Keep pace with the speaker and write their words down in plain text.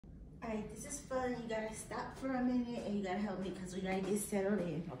Alright, this is fun. You gotta stop for a minute and you gotta help me because we gotta get settled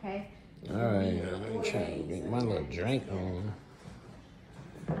in, okay? Alright, I'm trying to get my little drink on.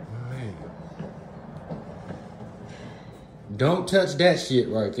 Alright. Don't touch that shit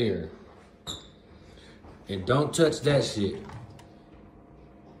right there. And don't touch that shit.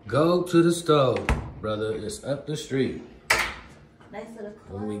 Go to the stove, brother. It's up the street. Nice little closet.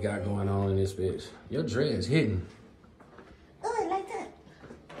 What we got going on in this bitch? Your dread's hitting. Oh, I like that.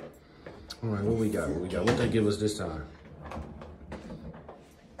 All right, what we got? What we got? What they give us this time?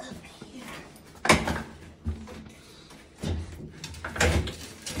 Up here.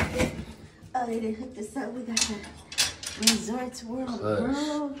 Oh, they didn't hook this up. We got the Resorts World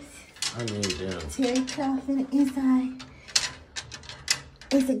Rose. I need them. Terry cloth in the inside.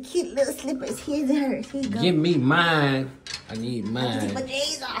 It's a cute little slippers. Here's hers. Here you go. Give me mine. I need mine. Take my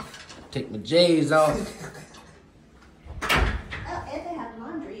J's off. Take my J's off. Oh, and they have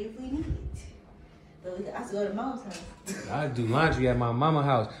laundry if we need it. But we can also go to mom's house. I do laundry at my mama's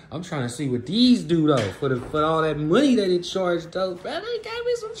house. I'm trying to see what these do though for all that money they did charge though. Brother, they gave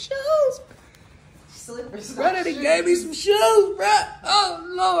me some shoes. Slippers. Brother, they gave me some shoes, bro. Oh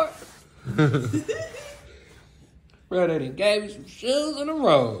Lord. Brother, they gave me some shoes on the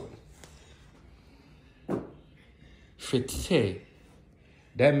road. 50.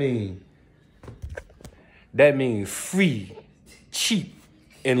 That mean free, cheap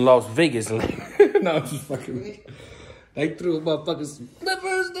in Las Vegas. No, I'm just fucking. They threw a motherfucking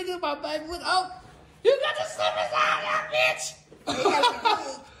slippers, nigga, my back went out. You got the slippers out, bitch.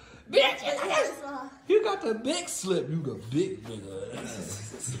 Bitch, you got the big slip. You got big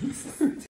nigga.